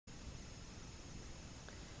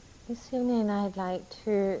This evening I'd like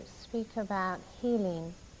to speak about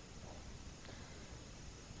healing.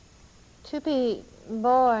 To be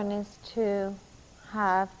born is to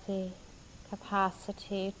have the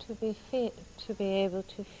capacity to be able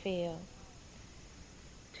to feel,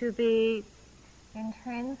 to be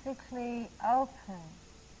intrinsically open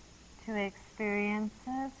to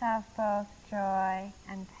experiences of both joy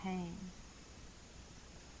and pain.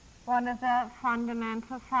 One of the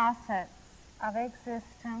fundamental facets of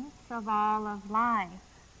existence, of all of life,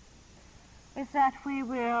 is that we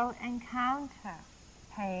will encounter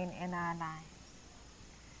pain in our lives.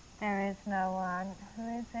 There is no one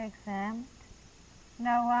who is exempt,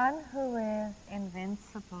 no one who is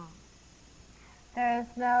invincible. There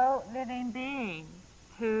is no living being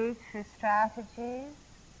who, through strategies,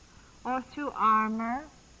 or through armor,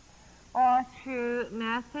 or through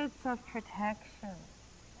methods of protection,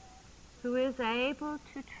 who is able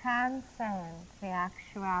to transcend the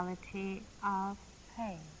actuality of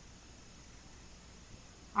pain.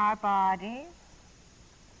 Our bodies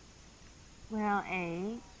will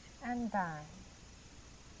age and die.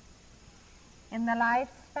 In the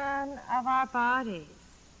lifespan of our bodies,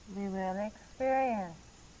 we will experience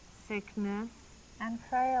sickness and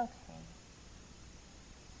frailty.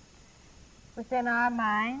 Within our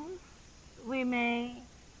minds, we may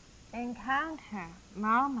encounter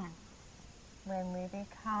moments when we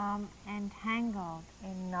become entangled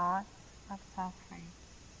in knots of suffering.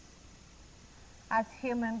 As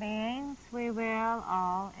human beings, we will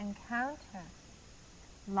all encounter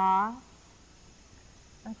loss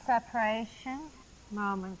and separation,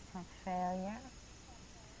 moments of failure.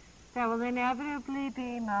 There will inevitably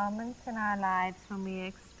be moments in our lives when we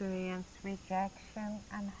experience rejection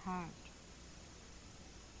and hurt.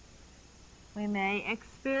 We may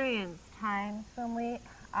experience times when we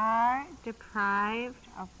are deprived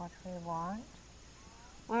of what we want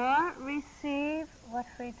or receive what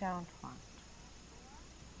we don't want.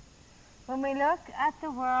 When we look at the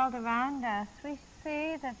world around us, we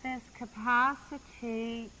see that this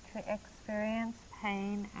capacity to experience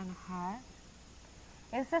pain and hurt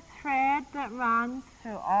is a thread that runs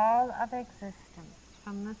through all of existence,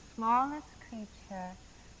 from the smallest creature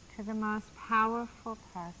to the most powerful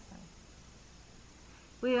person.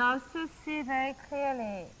 We also see very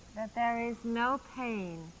clearly that there is no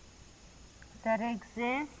pain that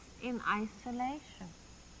exists in isolation.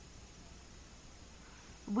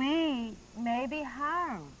 We may be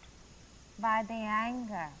harmed by the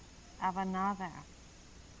anger of another,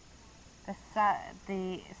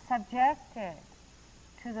 subjected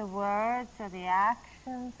to the words or the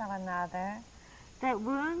actions of another that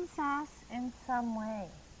wounds us in some way.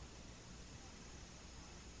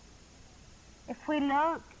 If we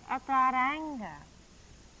look at that anger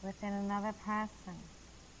within another person,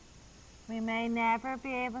 we may never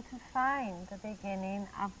be able to find the beginning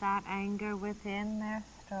of that anger within their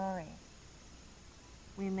story.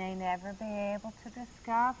 We may never be able to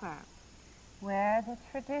discover where the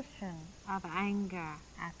tradition of anger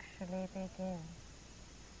actually begins.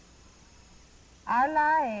 Our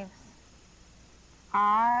lives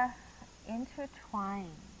are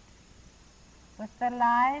intertwined with the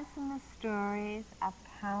lives and the stories of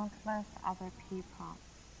countless other people.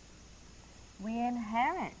 We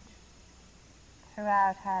inherit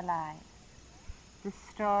throughout our lives the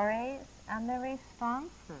stories and the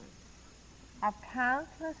responses of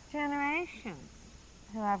countless generations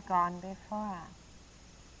who have gone before us.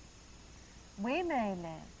 We may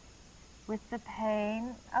live with the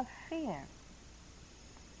pain of fear,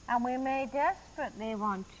 and we may desperately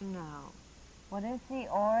want to know, what is the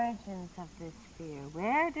origins of this fear?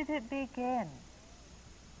 Where did it begin?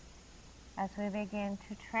 As we begin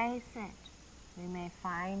to trace it, we may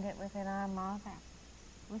find it within our mother,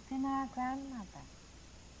 within our grandmother,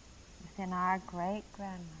 within our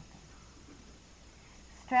great-grandmother,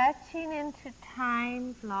 stretching into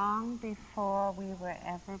times long before we were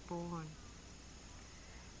ever born.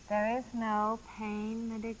 There is no pain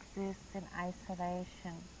that exists in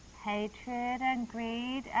isolation. Hatred and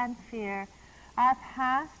greed and fear are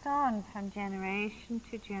passed on from generation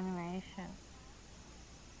to generation.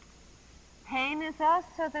 Pain is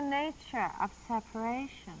also the nature of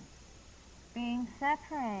separation, being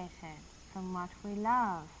separated from what we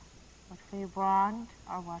love, what we want,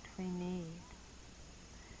 or what we need.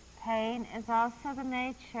 Pain is also the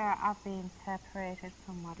nature of being separated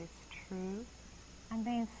from what is true and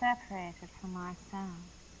being separated from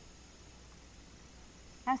ourselves.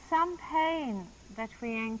 Now, some pain that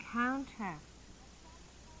we encounter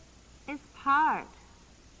is part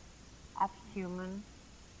of human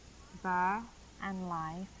birth and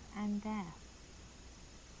life and death.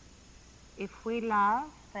 If we love,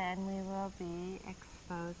 then we will be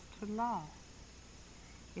exposed to loss.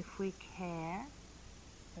 If we care,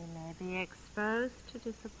 we may be exposed to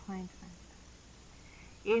disappointment.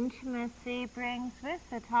 Intimacy brings with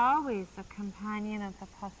it always a companion of the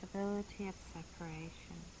possibility of separation.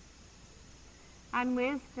 And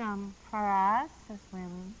wisdom for us as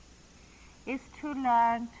women is to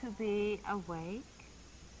learn to be awake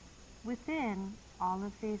within all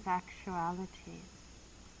of these actualities,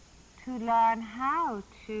 to learn how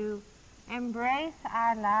to embrace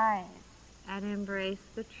our lives and embrace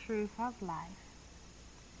the truth of life,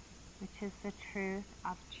 which is the truth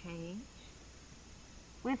of change,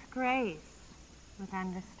 with grace, with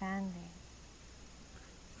understanding.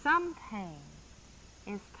 Some pain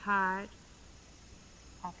is part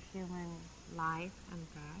of human life and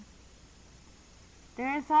birth.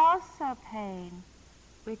 There is also pain,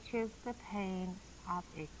 which is the pain of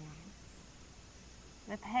ignorance,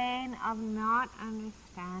 the pain of not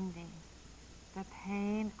understanding, the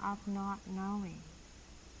pain of not knowing.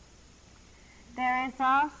 There is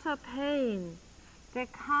also pain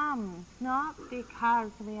that comes not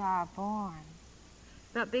because we are born,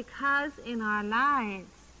 but because in our lives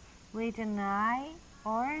we deny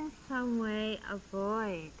or in some way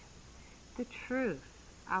avoid the truth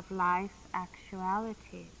of life's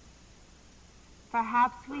actualities.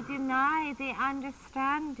 Perhaps we deny the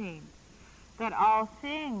understanding that all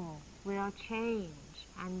things will change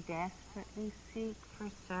and desperately seek for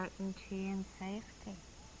certainty and safety.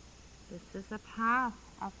 This is a path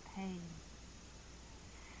of pain.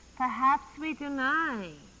 Perhaps we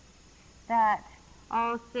deny that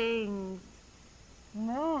all things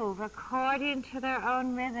move according to their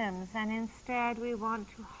own rhythms, and instead we want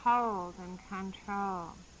to hold and control.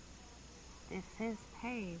 This is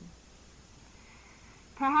pain.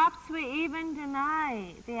 Perhaps we even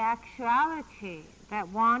deny the actuality that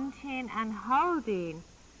wanting and holding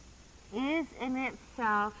is in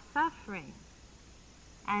itself suffering,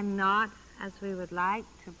 and not, as we would like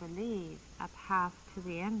to believe, a path to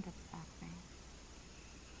the end of suffering.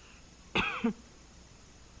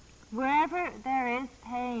 Wherever there is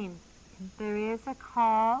pain, there is a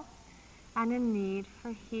call and a need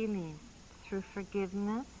for healing through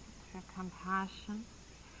forgiveness, through compassion,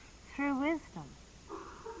 through wisdom.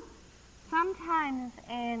 Sometimes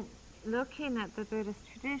in looking at the Buddhist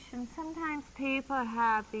tradition, sometimes people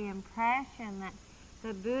have the impression that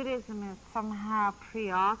Buddhism is somehow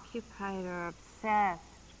preoccupied or obsessed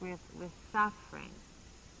with suffering.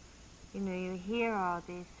 You know, you hear all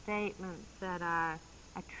these statements that are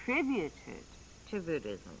attributed to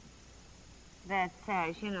Buddhism that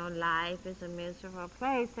says, you know, life is a miserable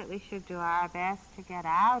place that we should do our best to get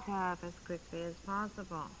out of as quickly as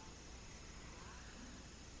possible.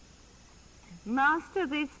 Most of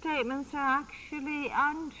these statements are actually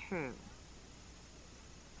untrue.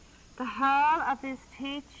 The whole of this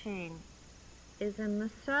teaching is in the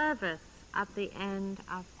service of the end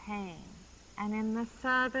of pain and in the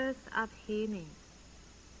service of healing.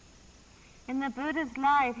 In the Buddha's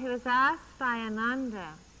life, he was asked by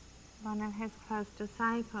Ananda, one of his close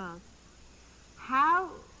disciples,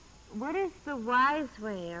 what is the wise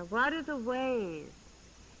way, or what are the ways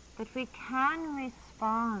that we can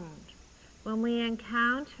respond when we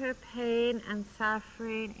encounter pain and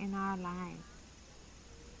suffering in our lives?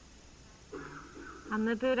 And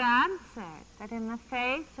the Buddha answered that in the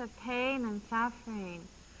face of pain and suffering,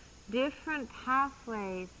 different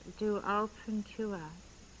pathways do open to us.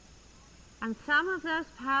 And some of those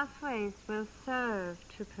pathways will serve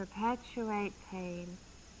to perpetuate pain,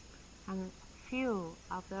 and few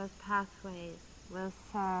of those pathways will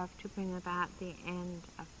serve to bring about the end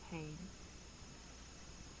of pain.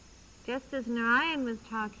 Just as Narayan was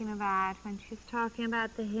talking about when she's talking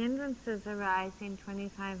about the hindrances arising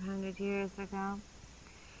 2,500 years ago.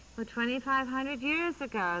 Well, 2,500 years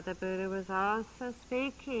ago, the Buddha was also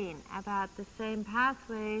speaking about the same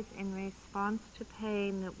pathways in response to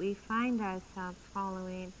pain that we find ourselves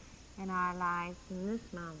following in our lives in this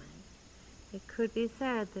moment. It could be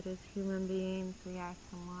said that as human beings, we are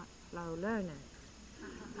somewhat slow learners.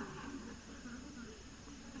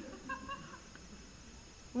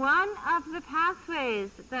 One of the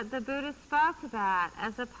pathways that the Buddha spoke about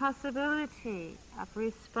as a possibility of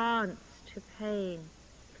response to pain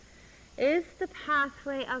is the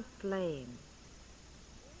pathway of blame.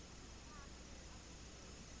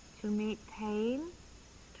 To meet pain,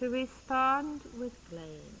 to respond with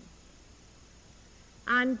blame.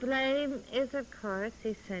 And blame is, of course,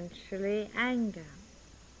 essentially anger.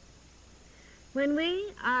 When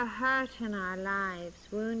we are hurt in our lives,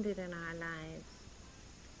 wounded in our lives,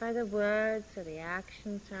 by the words or the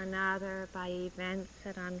actions of another, by events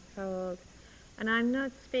that unfold And I'm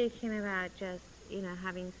not speaking about just,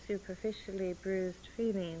 having superficially bruised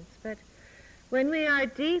feelings, but when we are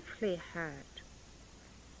deeply hurt,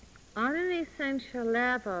 on an essential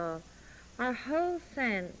level, our whole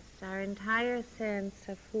sense, our entire sense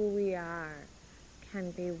of who we are can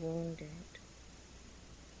be wounded.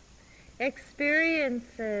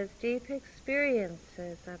 Experiences, deep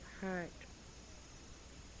experiences of hurt,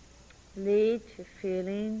 lead to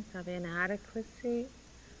feelings of inadequacy,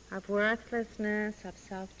 of worthlessness, of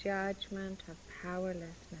self-judgment, of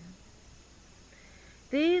powerlessness.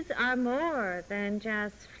 These are more than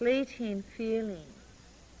just fleeting feelings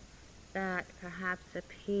that perhaps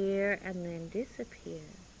appear and then disappear.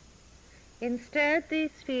 Instead,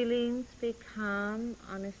 these feelings become,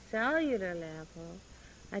 on a cellular level,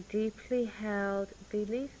 a deeply held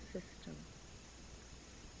belief system.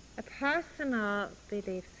 A personal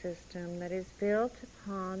belief system that is built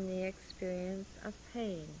upon the experience of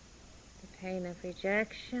pain, the pain of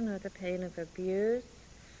rejection or the pain of abuse,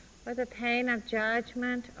 or the pain of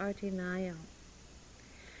judgment or denial.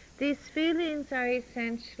 These feelings are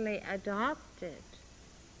essentially adopted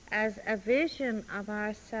as a vision of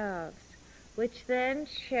ourselves, which then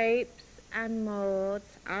shapes and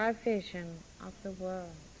molds our vision of the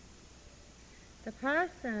world. The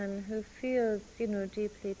person who feels,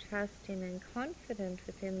 deeply trusting and confident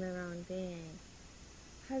within their own being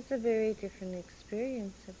has a very different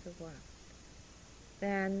experience of the world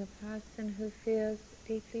than the person who feels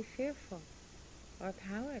deeply fearful or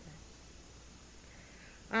powerless.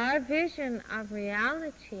 Our vision of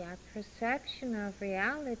reality, our perception of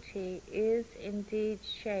reality is indeed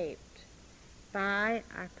shaped by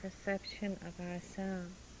our perception of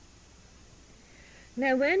ourselves.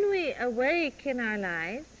 Now, when we awake in our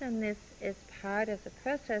lives, and this is part of the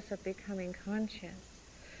process of becoming conscious,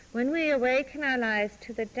 when we awaken our lives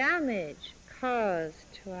to the damage caused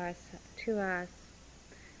to us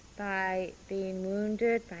by being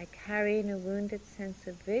wounded, by carrying a wounded sense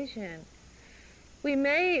of vision, we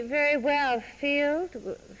may very well feel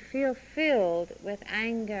filled with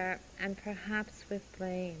anger and perhaps with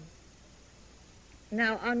blame.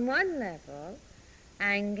 Now, on one level,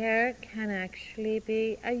 anger can actually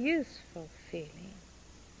be a useful feeling,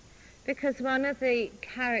 because one of the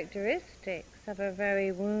characteristics of a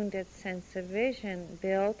very wounded sense of vision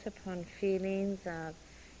built upon feelings of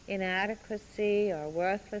inadequacy or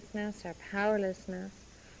worthlessness or powerlessness,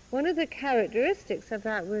 one of the characteristics of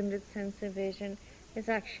that wounded sense of vision is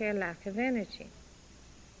actually a lack of energy.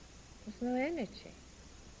 There's no energy.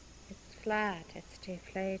 It's flat, it's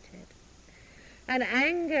deflated. And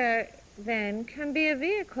anger then can be a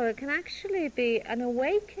vehicle. It can actually be an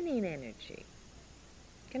awakening energy.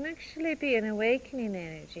 It can actually be an awakening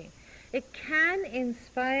energy. It can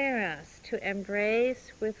inspire us to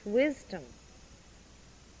embrace with wisdom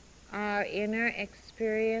our inner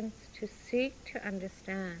experience, to seek to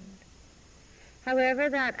understand. However,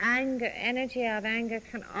 that energy of anger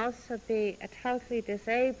can also be a totally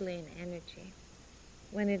disabling energy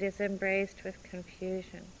when it is embraced with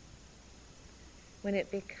confusion, when it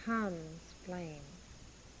becomes blame.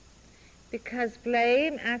 Because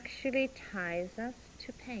blame actually ties us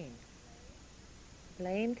to pain.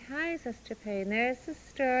 Blame ties us to pain. There's a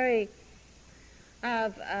story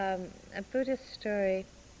of a Buddhist story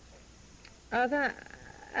of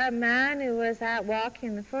a man who was out walking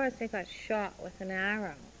in the forest. He got shot with an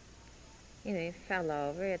arrow. He fell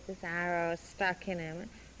over. He had this arrow stuck in him.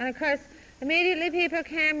 And of course, immediately people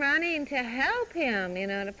came running to help him,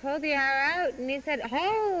 to pull the arrow out. And he said,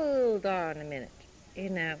 "Hold on a minute,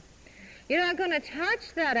 You're not going to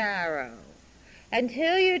touch that arrow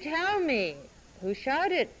until you tell me who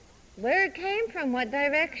shot it, where it came from, what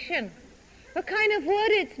direction, what kind of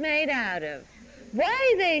wood it's made out of,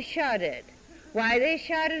 why they shot it, why they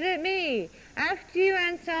shot it at me. After you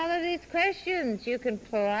answer all of these questions, you can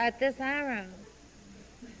pull out this arrow."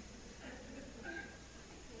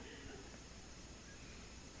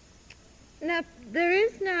 Now, there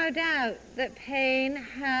is no doubt that pain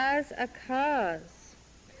has a cause.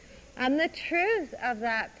 And the truth of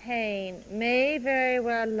that pain may very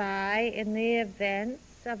well lie in the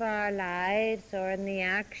events of our lives or in the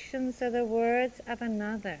actions or the words of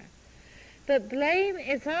another. But blame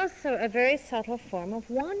is also a very subtle form of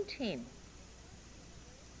wanting.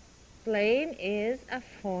 Blame is a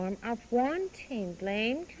form of wanting.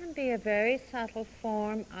 Blame can be a very subtle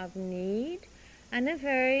form of need and a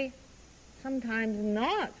very, sometimes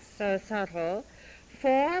not so subtle,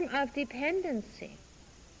 form of dependency.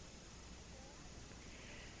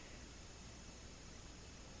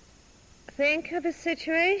 Think of a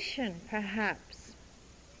situation, perhaps,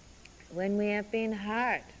 when we have been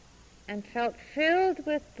hurt and felt filled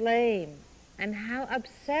with blame and how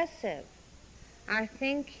obsessive our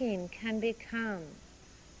thinking can become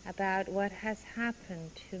about what has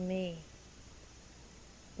happened to me.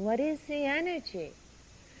 What is the energy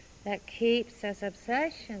that keeps us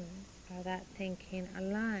obsessions or that thinking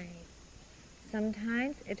alive?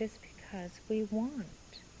 Sometimes it is because we want.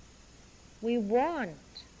 We want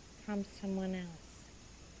from someone else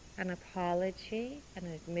an apology, an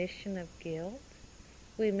admission of guilt.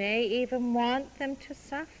 We may even want them to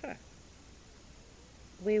suffer.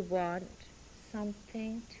 We want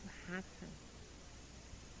something to happen.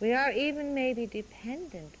 We are even maybe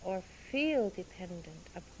dependent or feel dependent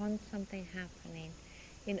upon something happening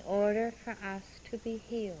in order for us to be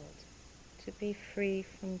healed, to be free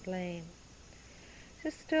from blame.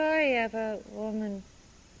 It's a story of a woman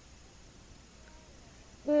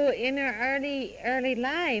who in her early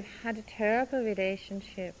life had a terrible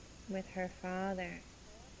relationship with her father,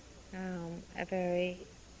 a very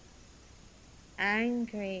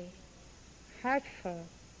angry, hurtful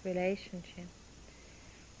relationship.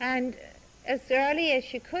 And as early as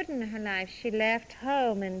she could in her life, she left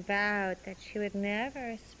home and vowed that she would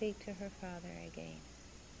never speak to her father again.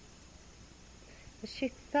 But she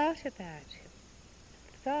thought about him,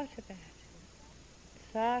 thought about him,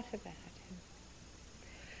 thought about him.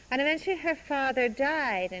 And eventually her father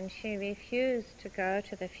died, and she refused to go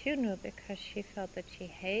to the funeral because she felt that she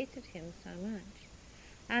hated him so much.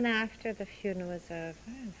 And after the funeral was over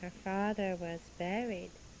and her father was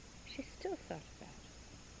buried, she still thought about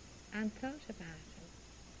him, and thought about him,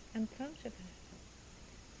 and thought about him,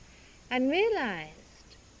 and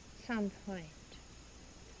realized at some point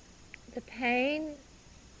the pain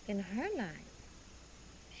in her life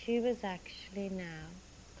she was actually now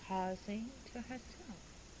causing to herself.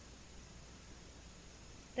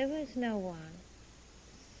 There was no one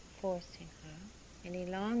forcing her any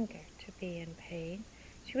longer to be in pain.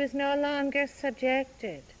 She was no longer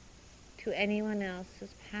subjected to anyone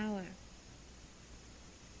else's power.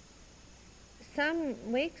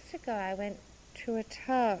 Some weeks ago I went to a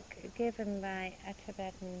talk given by a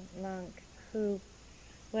Tibetan monk who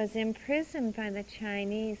was imprisoned by the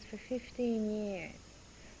Chinese for 15 years.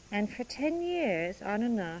 And for 10 years, on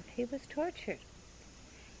and off, he was tortured.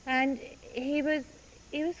 And he was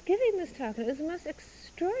giving this talk, and it was the most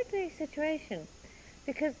extraordinary situation,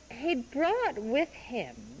 because he'd brought with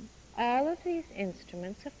him all of these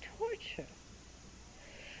instruments of torture.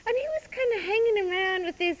 And he was kind of hanging around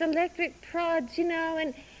with these electric prods,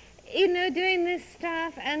 and, doing this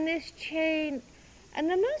stuff and this chain. And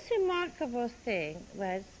the most remarkable thing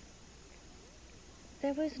was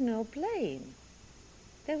there was no blame.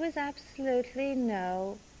 There was absolutely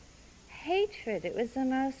no hatred. It was the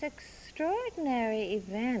most extraordinary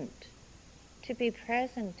event to be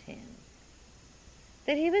present in.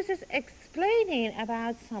 That he was just explaining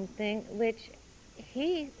about something which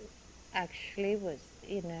he actually was,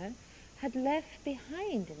 had left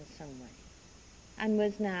behind in some way, and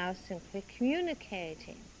was now simply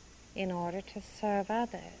communicating in order to serve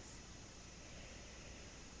others.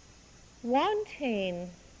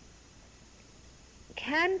 Wanting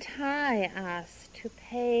can tie us to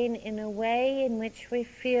pain in a way in which we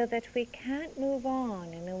feel that we can't move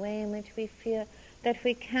on, in a way in which we feel that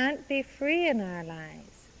we can't be free in our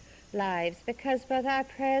lives, because both our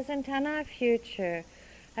present and our future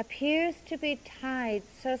appears to be tied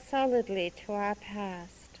so solidly to our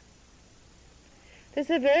past. There's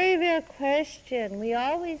a very real question we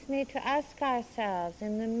always need to ask ourselves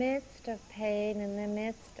in the midst of pain, in the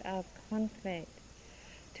midst of conflict,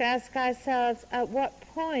 to ask ourselves, at what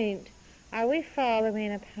point are we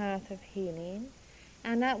following a path of healing,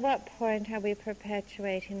 and at what point are we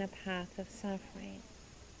perpetuating a path of suffering?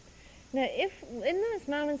 Now, if in those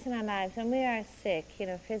moments in our lives when we are sick,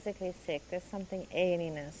 physically sick, there's something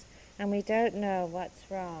ailing us, and we don't know what's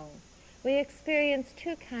wrong, we experience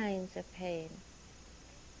two kinds of pain.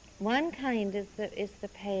 One kind is the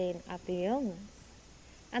pain of the illness,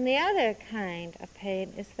 and the other kind of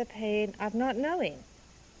pain is the pain of not knowing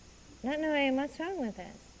what's wrong with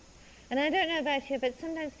us. And I don't know about you, but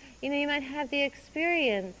sometimes, you might have the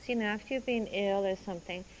experience, after you've been ill or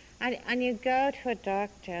something, and you go to a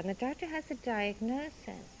doctor, and the doctor has a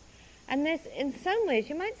diagnosis. And there's, in some ways,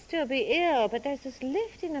 you might still be ill, but there's this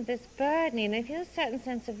lifting of this burden, you feel a certain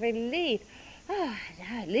sense of relief. Oh,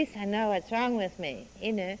 at least I know what's wrong with me,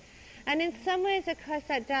 And in some ways, of course,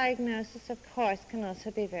 that diagnosis, of course, can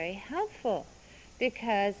also be very helpful,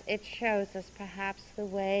 because it shows us perhaps the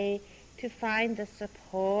way to find the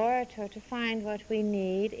support or to find what we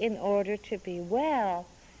need in order to be well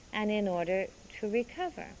and in order to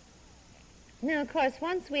recover. Now, of course,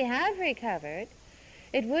 once we have recovered,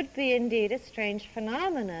 it would be indeed a strange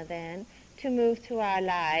phenomena then to move through our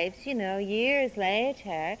lives, years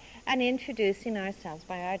later, and introducing ourselves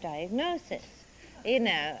by our diagnosis,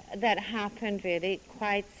 that happened really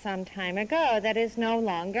quite some time ago, that is no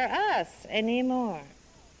longer us anymore.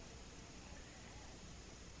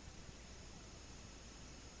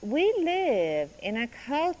 We live in a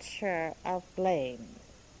culture of blame,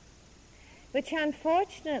 which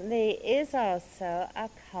unfortunately is also a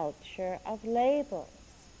culture of labels.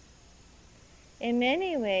 In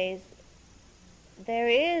many ways, there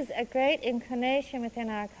is a great inclination within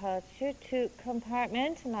our culture to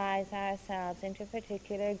compartmentalize ourselves into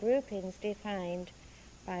particular groupings defined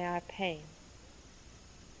by our pain.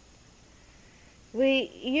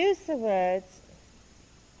 We use the words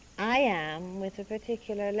I am with a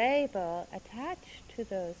particular label attached to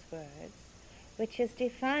those words, which is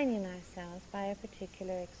defining ourselves by a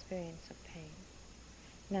particular experience of pain.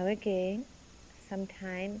 Now again,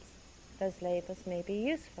 sometimes those labels may be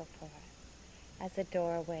useful for us as a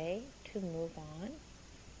doorway to move on,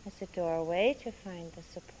 as a doorway to find the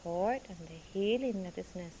support and the healing that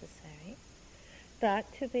is necessary.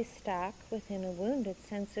 But to be stuck within a wounded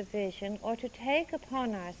sense of vision, or to take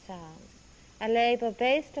upon ourselves a label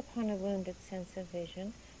based upon a wounded sense of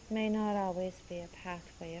vision, may not always be a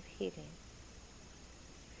pathway of healing.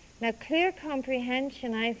 Now, clear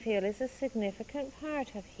comprehension, I feel, is a significant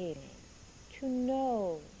part of healing. To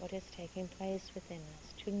know what is taking place within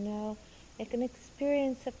us, to know, it can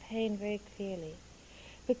experience of pain very clearly.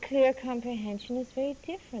 But clear comprehension is very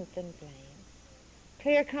different than blame.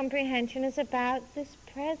 Clear comprehension is about this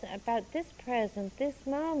present, this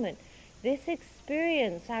moment, this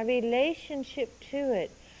experience, our relationship to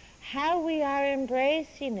it, how we are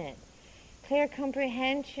embracing it. Clear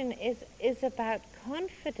comprehension is about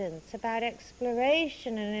confidence, about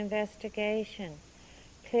exploration and investigation.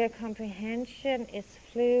 Clear comprehension is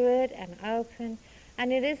fluid and open,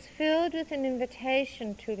 and it is filled with an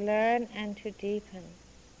invitation to learn and to deepen.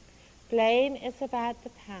 Blame is about the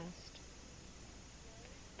past.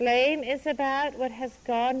 Blame is about what has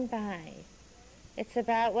gone by. It's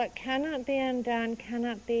about what cannot be undone,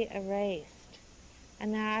 cannot be erased.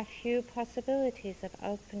 And there are few possibilities of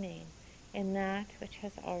opening in that which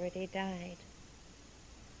has already died.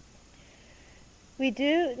 We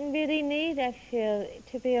do really need, I feel,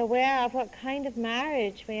 to be aware of what kind of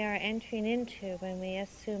marriage we are entering into when we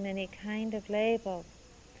assume any kind of label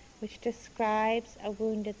which describes a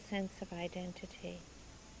wounded sense of identity.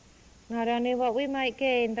 Not only what we might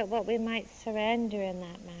gain, but what we might surrender in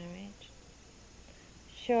that marriage.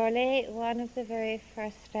 Surely, one of the very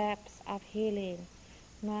first steps of healing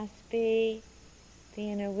must be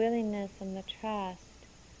the inner willingness and the trust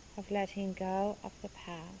of letting go of the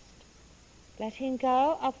past. Letting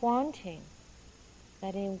go of wanting.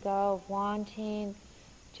 Letting go of wanting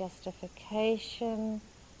justification,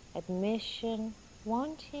 admission,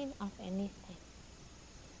 wanting of anything.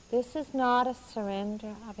 This is not a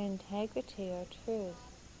surrender of integrity or truth.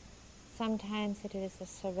 Sometimes it is a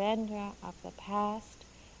surrender of the past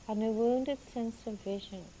and a wounded sense of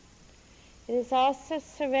vision. It is also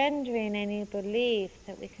surrendering any belief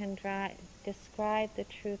that we can describe the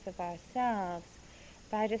truth of ourselves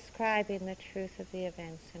by describing the truth of the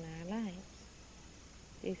events in our lives.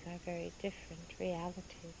 These are very different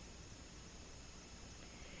realities.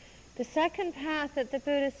 The second path that the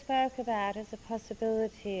Buddha spoke about as a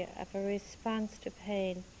possibility of a response to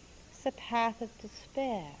pain is the path of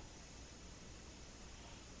despair.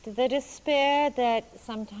 The despair that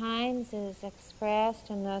sometimes is expressed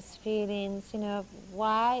in those feelings,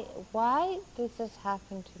 why does this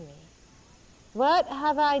happen to me? What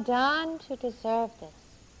have I done to deserve this?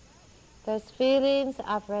 Those feelings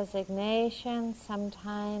of resignation,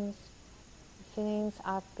 sometimes feelings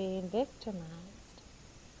of being victimized.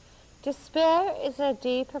 Despair is a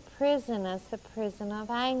deeper prison as the prison of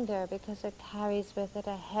anger, because it carries with it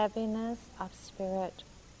a heaviness of spirit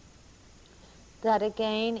that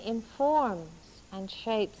again informs and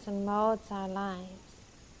shapes and molds our lives.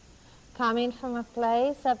 Coming from a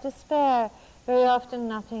place of despair, very often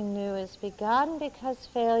nothing new is begun because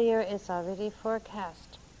failure is already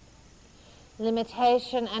forecast.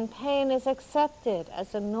 Limitation and pain is accepted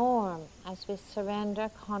as a norm as we surrender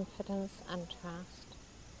confidence and trust.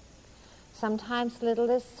 Sometimes little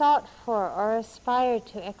is sought for or aspired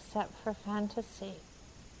to except for fantasy.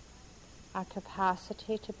 Our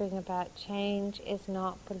capacity to bring about change is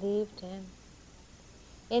not believed in.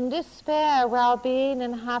 In despair, well-being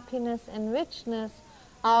and happiness and richness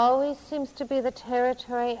always seems to be the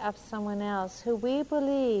territory of someone else who we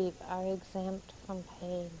believe are exempt from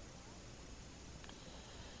pain.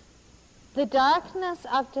 The darkness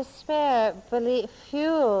of despair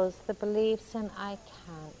fuels the beliefs in I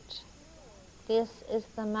can't. This is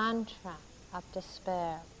the mantra of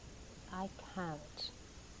despair. I can't.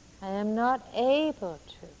 I am not able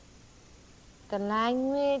to. The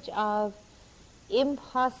language of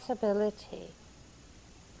impossibility.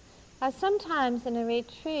 Sometimes in a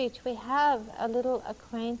retreat we have a little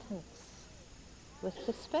acquaintance with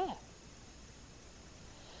despair.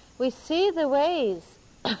 We see the ways,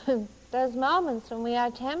 those moments when we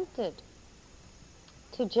are tempted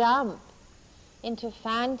to jump into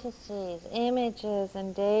fantasies, images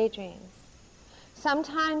and daydreams.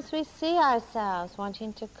 Sometimes we see ourselves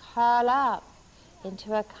wanting to curl up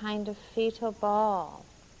into a kind of fetal ball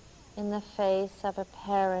in the face of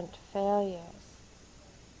apparent failures.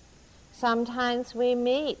 Sometimes we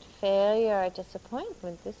meet failure or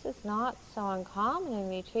disappointment. This is not so uncommon in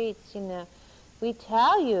retreats. We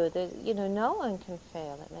tell you that no one can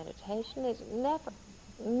fail at meditation. It's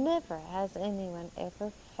never has anyone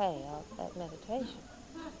ever failed at meditation.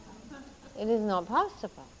 It is not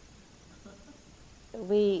possible.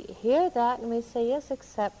 We hear that and we say, yes,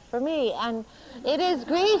 except for me. And it is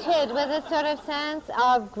greeted with a sort of sense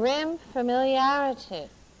of grim familiarity.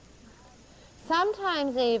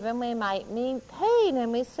 Sometimes even we might meet pain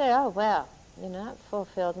and we say, oh, well, it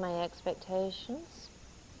fulfilled my expectations.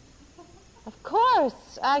 Of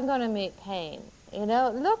course I'm going to meet pain.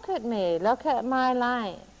 Look at me, look at my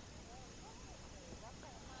life.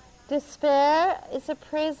 Despair is a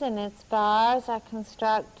prison. Its bars are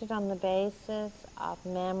constructed on the basis of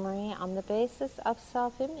memory, on the basis of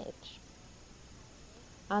self-image,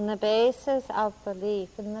 on the basis of belief.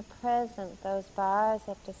 In the present, those bars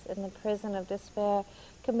in the prison of despair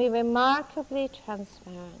can be remarkably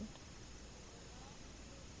transparent.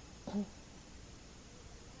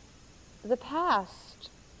 The past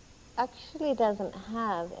actually doesn't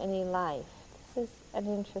have any life. This is an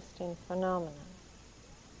interesting phenomenon.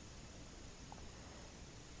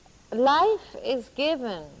 Life is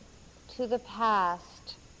given to the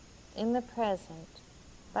past in the present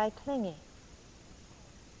by clinging.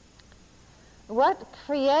 What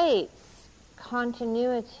creates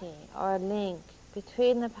continuity or link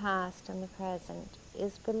between the past and the present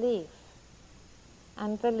is belief.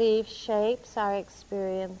 And belief shapes our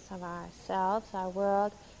experience of ourselves, our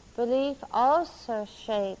world. Belief also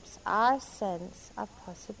shapes our sense of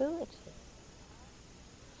possibility.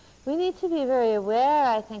 We need to be very aware,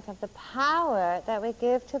 I think, of the power that we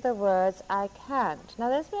give to the words, I can't. Now,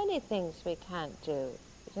 there's many things we can't do,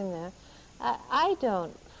 I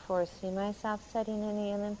don't foresee myself setting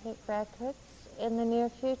any Olympic records in the near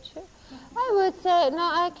future. I would say, no,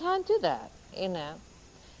 I can't do that,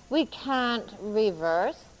 We can't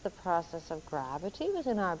reverse the process of gravity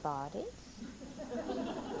within our bodies.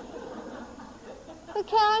 We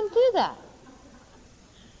can't do that.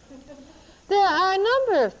 There are a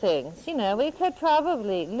number of things, we could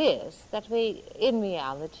probably list that we, in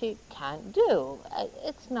reality, can't do.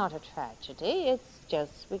 It's not a tragedy, it's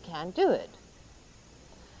just we can't do it.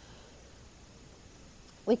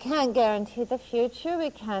 We can't guarantee the future, we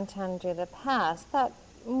can't undo the past. That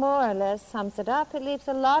more or less sums it up. It leaves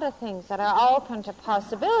a lot of things that are open to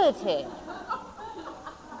possibility.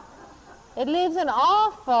 It leaves an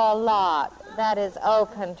awful lot that is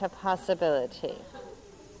open to possibility.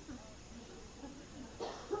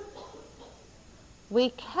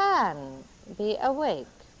 We can be awake.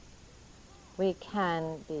 We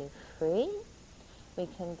can be free. We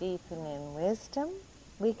can deepen in wisdom.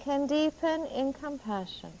 We can deepen in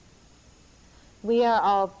compassion. We are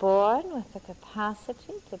all born with the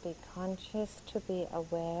capacity to be conscious, to be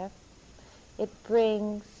aware. It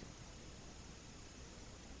brings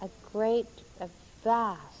a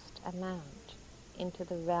vast amount into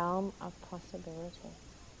the realm of possibility.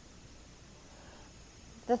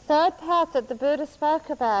 The third path that the Buddha spoke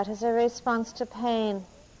about as a response to pain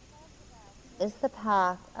is the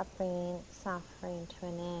path of bringing suffering to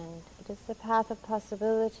an end. It is the path of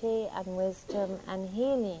possibility and wisdom and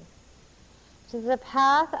healing. It is the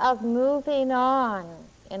path of moving on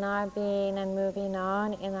in our being and moving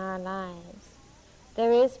on in our lives.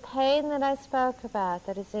 There is pain that I spoke about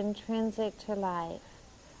that is intrinsic to life,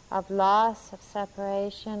 of loss, of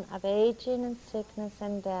separation, of aging and sickness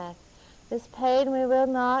and death. This pain we will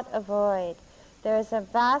not avoid. There is a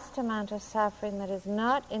vast amount of suffering that is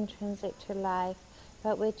not intrinsic to life,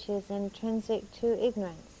 but which is intrinsic to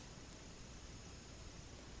ignorance.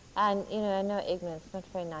 And, I know ignorance is not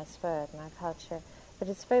a very nice word in our culture, but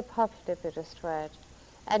it's a very popular Buddhist word.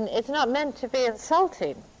 And it's not meant to be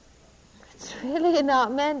insulting. It's really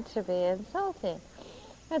not meant to be insulting.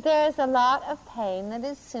 But there is a lot of pain that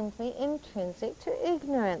is simply intrinsic to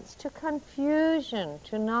ignorance, to confusion,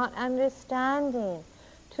 to not understanding,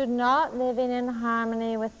 to to not living in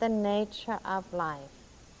harmony with the nature of life.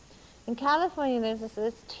 In California, there's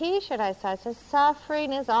this T-shirt I saw. It says,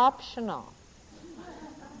 "Suffering is optional."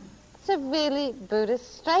 It's a really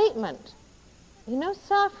Buddhist statement. You know,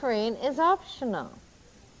 suffering is optional.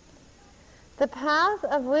 The path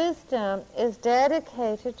of wisdom is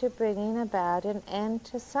dedicated to bringing about an end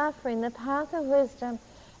to suffering. The path of wisdom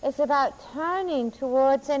is about turning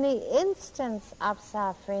towards any instance of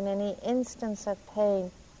suffering, any instance of pain,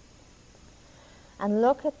 and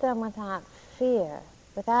look at them without fear,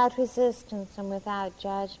 without resistance and without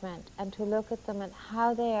judgment, and to look at them at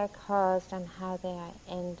how they are caused and how they are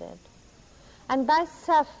ended. And by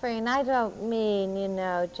suffering, I don't mean,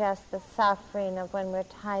 just the suffering of when we're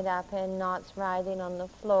tied up in knots writhing on the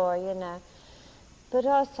floor, but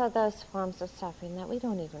also those forms of suffering that we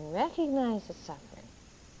don't even recognize as suffering.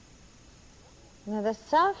 The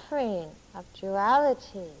suffering of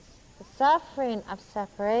dualities, the suffering of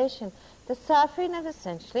separation, the suffering of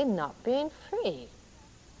essentially not being free.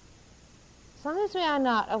 As long as we are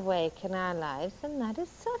not awake in our lives, then that is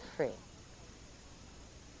suffering.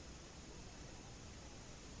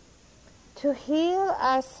 To heal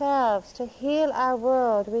ourselves, to heal our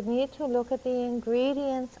world, we need to look at the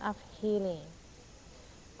ingredients of healing.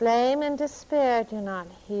 Blame and despair do not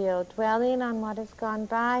heal. Dwelling on what has gone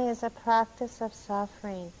by is a practice of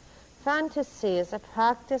suffering. Fantasy is a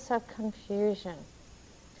practice of confusion.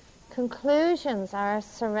 Conclusions are a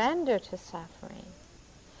surrender to suffering.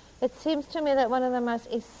 It seems to me that one of the most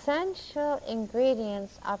essential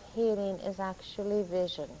ingredients of healing is actually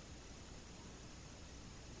vision.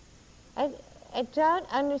 I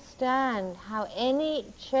don't understand how any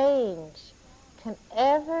change can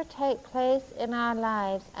ever take place in our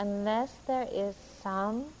lives unless there is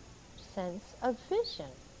some sense of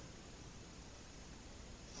vision.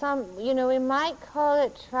 We might call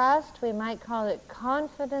it trust, we might call it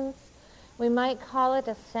confidence, we might call it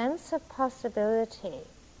a sense of possibility.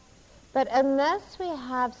 But unless we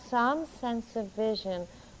have some sense of vision,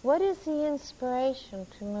 what is the inspiration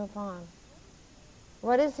to move on?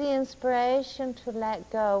 What is the inspiration to let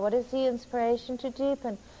go? What is the inspiration to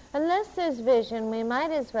deepen? Unless there's vision, we might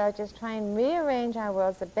as well just try and rearrange our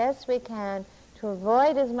worlds the best we can to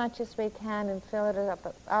avoid as much as we can and fill it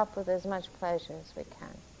up with as much pleasure as we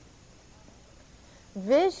can.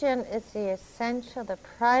 Vision is the essential, the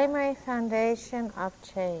primary foundation of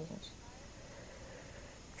change.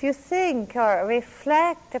 If you think or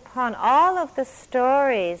reflect upon all of the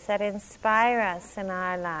stories that inspire us in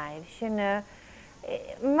our lives,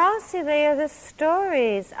 mostly they are the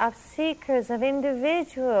stories of seekers, of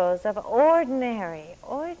individuals, of ordinary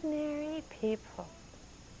people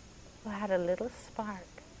who had a little spark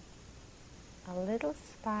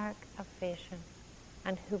of vision,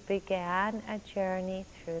 and who began a journey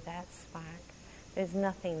through that spark. There's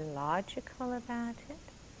nothing logical about it.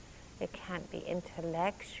 It can't be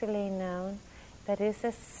intellectually known, but it's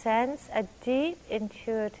a sense, a deep,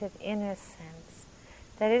 intuitive inner sense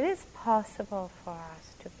that it is possible for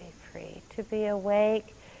us to be free, to be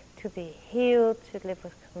awake, to be healed, to live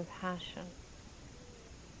with compassion.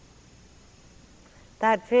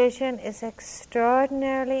 That vision is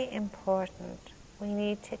extraordinarily important. We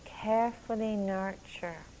need to carefully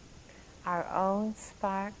nurture our own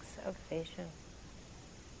sparks of vision,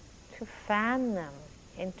 to fan them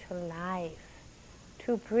into life,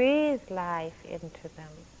 to breathe life into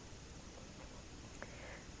them,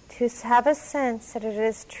 to have a sense that it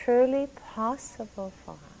is truly possible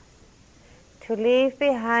for us to leave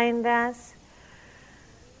behind us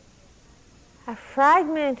a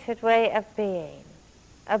fragmented way of being,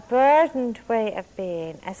 a burdened way of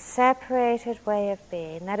being, a separated way of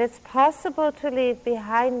being, that it's possible to leave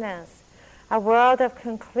behind us a world of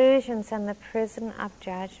conclusions and the prison of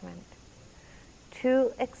judgment,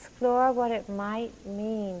 to explore what it might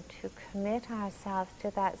mean to commit ourselves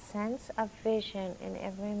to that sense of vision in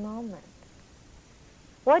every moment.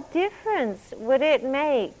 What difference would it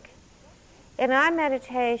make in our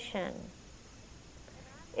meditation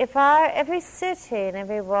if every sitting,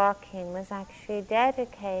 every walking was actually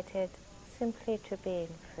dedicated simply to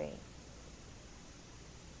being free,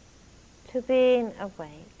 to being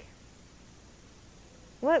awake?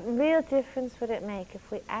 What real difference would it make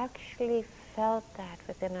if we actually felt that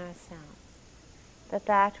within ourselves,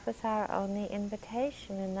 that was our only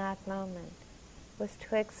invitation in that moment, was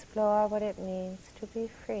to explore what it means to be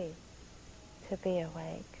free, to be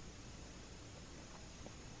awake.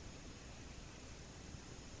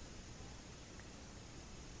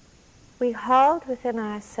 We hold within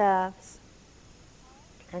ourselves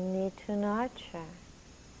and need to nurture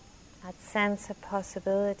that sense of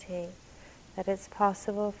possibility, that it's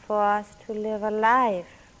possible for us to live a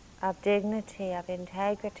life of dignity, of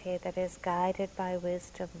integrity that is guided by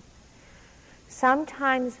wisdom.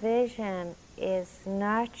 Sometimes vision is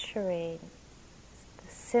nurturing the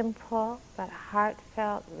simple but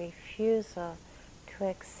heartfelt refusal to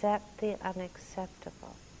accept the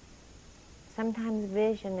unacceptable. Sometimes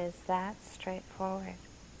vision is that straightforward.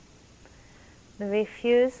 The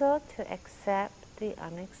refusal to accept the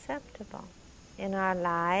unacceptable in our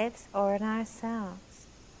lives or in ourselves.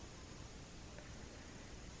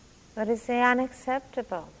 What is the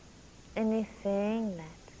unacceptable? Anything that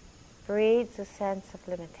breeds a sense of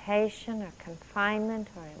limitation or confinement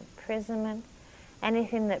or imprisonment,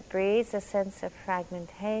 anything that breeds a sense of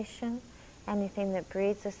fragmentation, anything that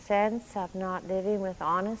breeds a sense of not living with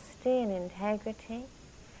honesty and integrity,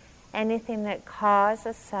 anything that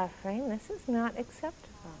causes suffering, this is not acceptable.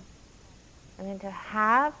 I mean, to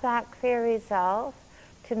have that clear resolve,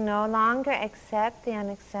 to no longer accept the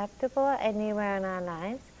unacceptable anywhere in our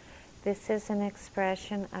lives, this is an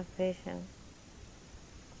expression of vision.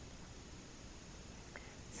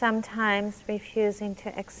 Sometimes refusing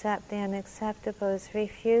to accept the unacceptable is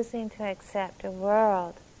refusing to accept a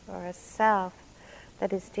world or a self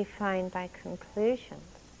that is defined by conclusions.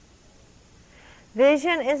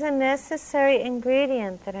 Vision is a necessary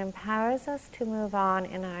ingredient that empowers us to move on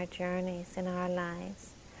in our journeys, in our lives.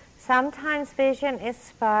 Sometimes vision is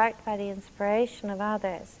sparked by the inspiration of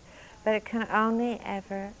others, but it can only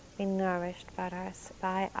ever be nourished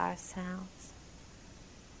by ourselves.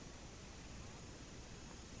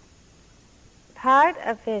 Part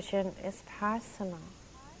of vision is personal.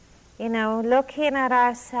 You know, looking at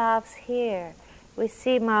ourselves here, we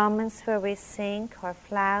see moments where we sink or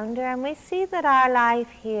flounder, and we see that our life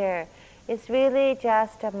here is really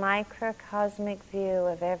just a microcosmic view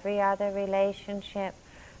of every other relationship,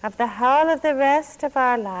 of the whole of the rest of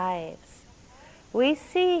our lives. We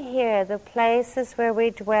see here the places where we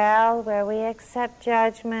dwell, where we accept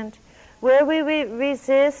judgment, where we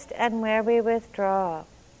resist and where we withdraw.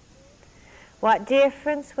 What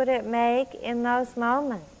difference would it make in those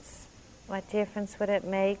moments? What difference would it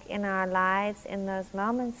make in our lives in those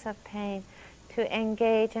moments of pain to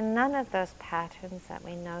engage in none of those patterns that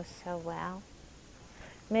we know so well?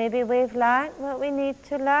 Maybe we've learned what we need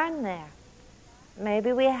to learn there.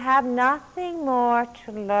 Maybe we have nothing more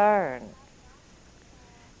to learn.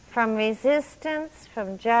 From resistance,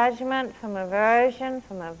 from judgment, from aversion,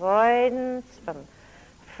 from avoidance,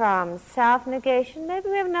 from self-negation, maybe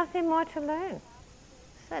we have nothing more to learn.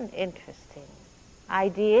 It's an interesting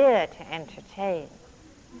idea to entertain.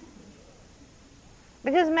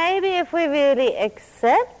 Because maybe if we really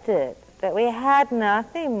accepted that we had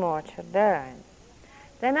nothing more to learn,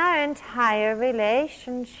 then our entire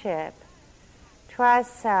relationship to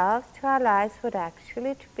ourselves, to our lives, would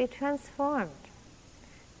actually be transformed.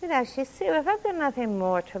 We'd actually see, well, if I've got nothing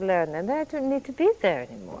more to learn, then I don't need to be there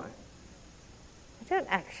anymore. I don't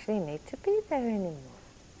actually need to be there anymore.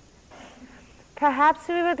 Perhaps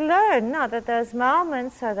we would learn, not that those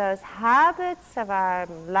moments or those habits of our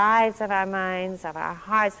lives, of our minds, of our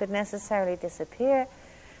hearts would necessarily disappear,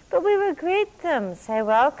 but we would greet them, say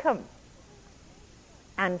welcome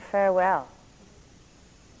and farewell.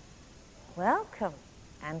 Welcome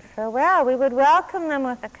and farewell. We would welcome them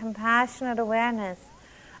with a compassionate awareness.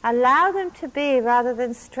 Allow them to be rather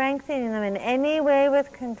than strengthening them in any way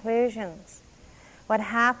with conclusions. What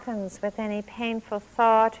happens with any painful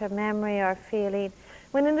thought or memory or feeling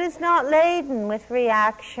when it is not laden with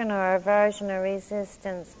reaction or aversion or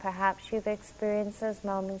resistance? Perhaps you've experienced those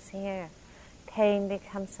moments here. Pain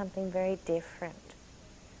becomes something very different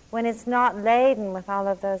when it's not laden with all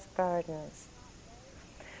of those burdens.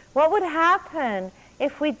 What would happen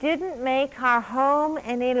if we didn't make our home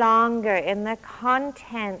any longer in the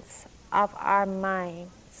contents of our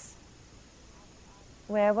minds?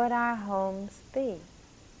 Where would our homes be?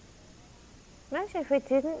 Imagine if we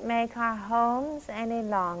didn't make our homes any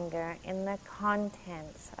longer in the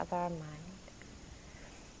contents of our mind.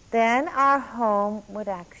 Then our home would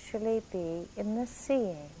actually be in the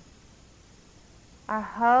seeing. Our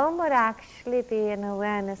home would actually be in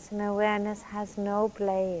awareness, and awareness has no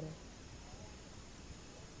blame.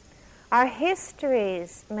 Our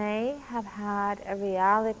histories may have had a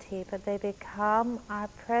reality, but they become our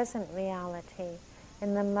present reality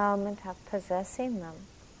in the moment of possessing them.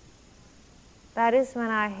 That is when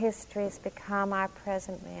our histories become our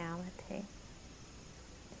present reality.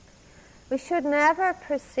 We should never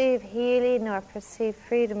perceive healing or perceive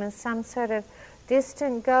freedom as some sort of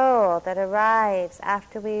distant goal that arrives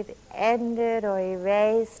after we've ended or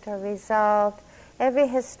erased or resolved every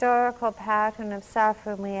historical pattern of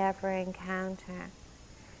suffering we ever encounter.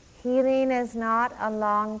 Healing is not a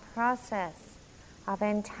long process. of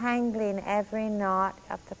entangling every knot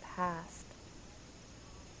of the past.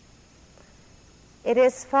 It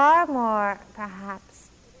is far more, perhaps,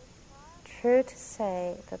 true to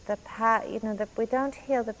say that that we don't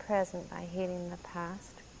heal the present by healing the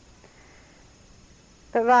past,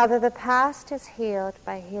 but rather the past is healed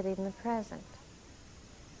by healing the present.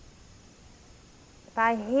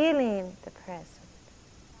 By healing the present,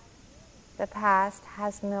 the past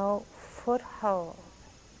has no foothold.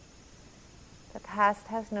 The past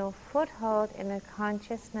has no foothold in a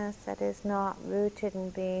consciousness that is not rooted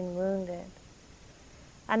in being wounded.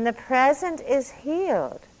 And the present is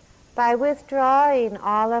healed by withdrawing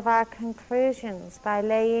all of our conclusions, by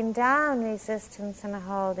laying down resistance and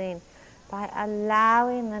holding, by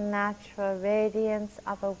allowing the natural radiance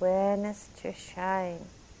of awareness to shine.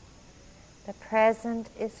 The present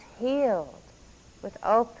is healed with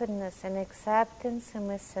openness and acceptance and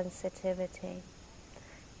with sensitivity.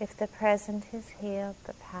 If the present is healed,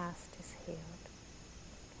 the past is healed.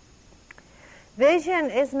 Vision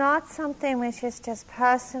is not something which is just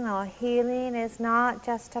personal. Healing is not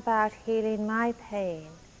just about healing my pain.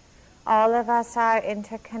 All of us are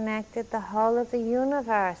interconnected. The whole of the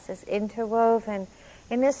universe is interwoven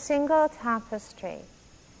in a single tapestry.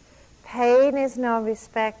 Pain is no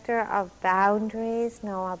respecter of boundaries,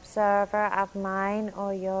 no observer of mine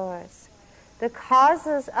or yours. The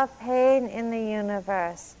causes of pain in the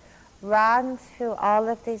universe run through all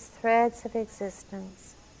of these threads of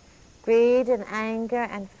existence. Greed and anger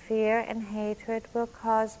and fear and hatred will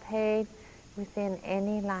cause pain within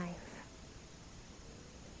any life.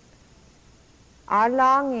 Our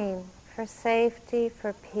longing for safety,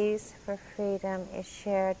 for peace, for freedom is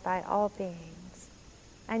shared by all beings.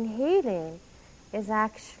 And healing is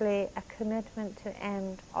actually a commitment to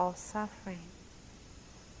end all suffering.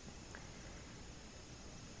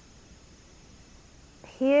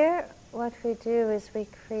 Here, what we do is we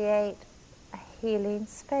create a healing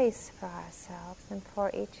space for ourselves and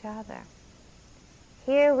for each other.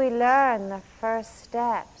 Here we learn the first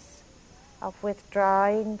steps of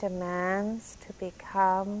withdrawing demands to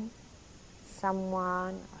become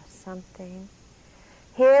someone or something.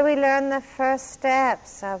 Here we learn the first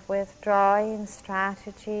steps of withdrawing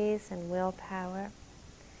strategies and willpower.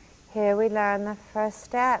 Here we learn the first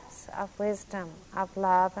steps of wisdom, of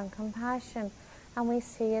love and compassion, and we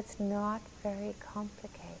see it's not very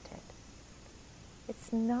complicated.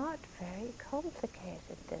 It's not very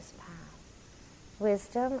complicated, this path.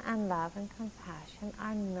 Wisdom and love and compassion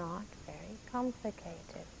are not very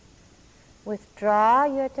complicated. Withdraw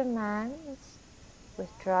your demands,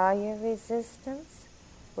 withdraw your resistance,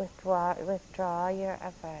 withdraw your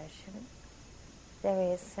aversion.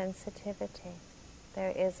 There is sensitivity,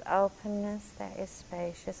 there is openness, there is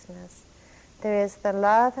spaciousness. There is the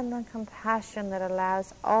love and the compassion that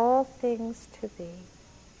allows all things to be.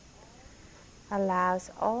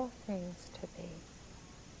 Allows all things to be.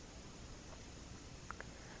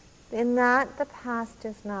 In that, the past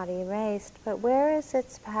is not erased, but where is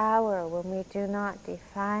its power when we do not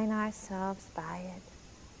define ourselves by it?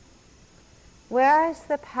 Where is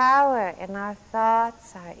the power in our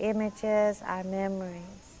thoughts, our images, our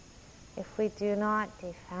memories, if we do not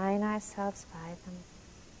define ourselves by them?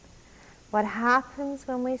 What happens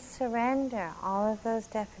when we surrender all of those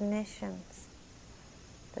definitions?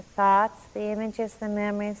 The thoughts, the images, the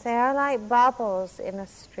memories, they are like bubbles in a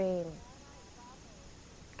stream,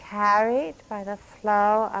 carried by the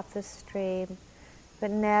flow of the stream,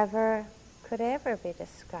 but never could ever be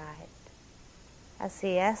described as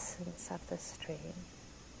the essence of the stream.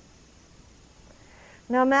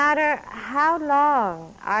 No matter how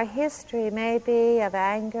long our history may be of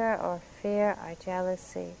anger or fear or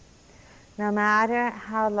jealousy, no matter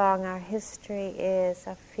how long our history is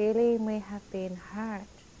of feeling we have been hurt,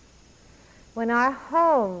 when our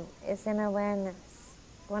home is in awareness,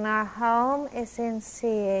 when our home is in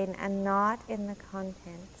seeing and not in the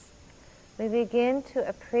contents, we begin to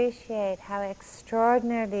appreciate how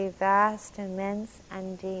extraordinarily vast, immense,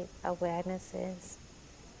 and deep awareness is.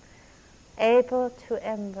 Able to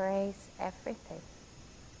embrace everything,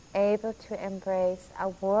 able to embrace a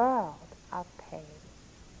world of pain,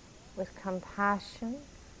 with compassion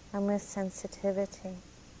and with sensitivity.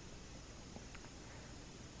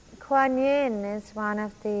 Kuan Yin is one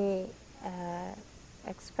of the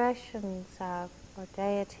expressions of, or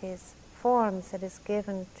deities, forms that is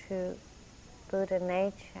given to Buddha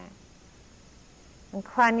nature. And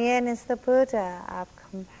Kuan Yin is the Buddha of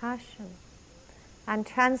compassion. And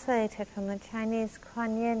translated from the Chinese,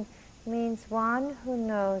 Kuan Yin means one who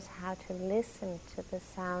knows how to listen to the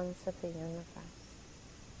sounds of the universe.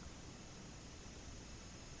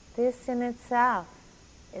 This in itself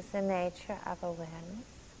is the nature of awareness.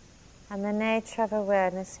 And the nature of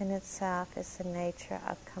awareness in itself is the nature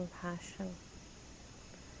of compassion.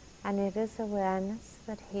 And it is awareness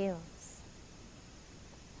that heals.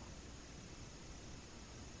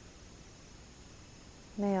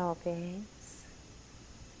 May all beings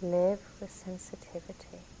live with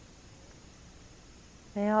sensitivity.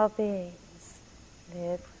 May all beings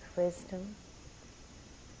live with wisdom.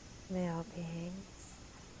 May all beings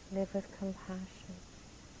live with compassion.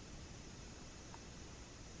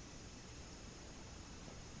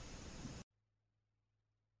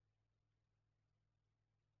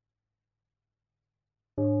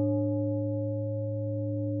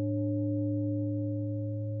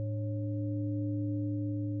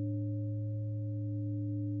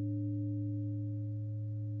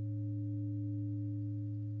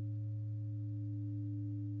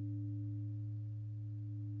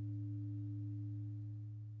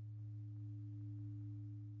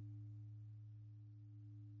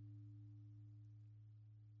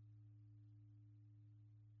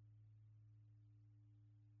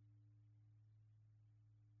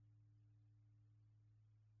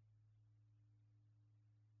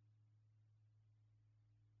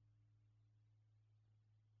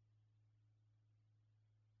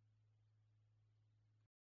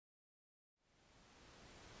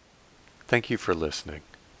 Thank you for listening.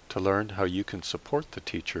 To learn how you can support the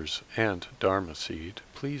teachers and Dharma Seed,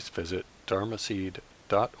 please visit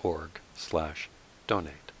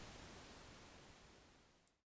dharmaseed.org/donate.